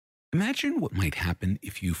Imagine what might happen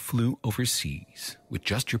if you flew overseas with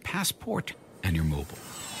just your passport and your mobile.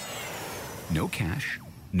 No cash,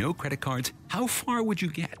 no credit cards. How far would you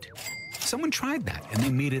get? Someone tried that and they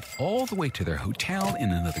made it all the way to their hotel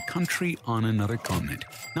in another country on another continent.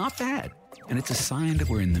 Not bad. And it's a sign that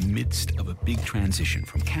we're in the midst of a big transition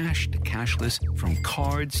from cash to cashless, from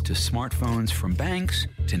cards to smartphones, from banks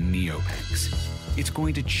to neobanks. It's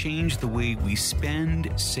going to change the way we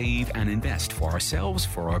spend, save, and invest for ourselves,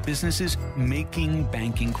 for our businesses, making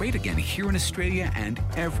banking great again here in Australia and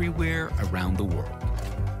everywhere around the world.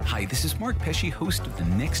 Hi, this is Mark Pesce, host of the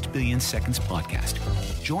Next Billion Seconds podcast.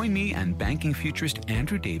 Join me and banking futurist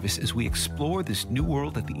Andrew Davis as we explore this new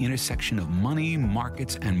world at the intersection of money,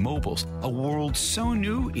 markets, and mobiles. A world so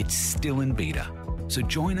new, it's still in beta. So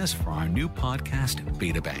join us for our new podcast,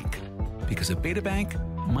 BETABANK. Because a beta bank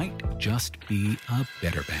might just be a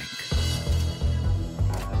better bank.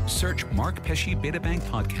 Search Mark Pesce BETABANK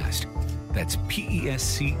podcast. That's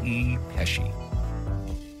Pesce Pesce.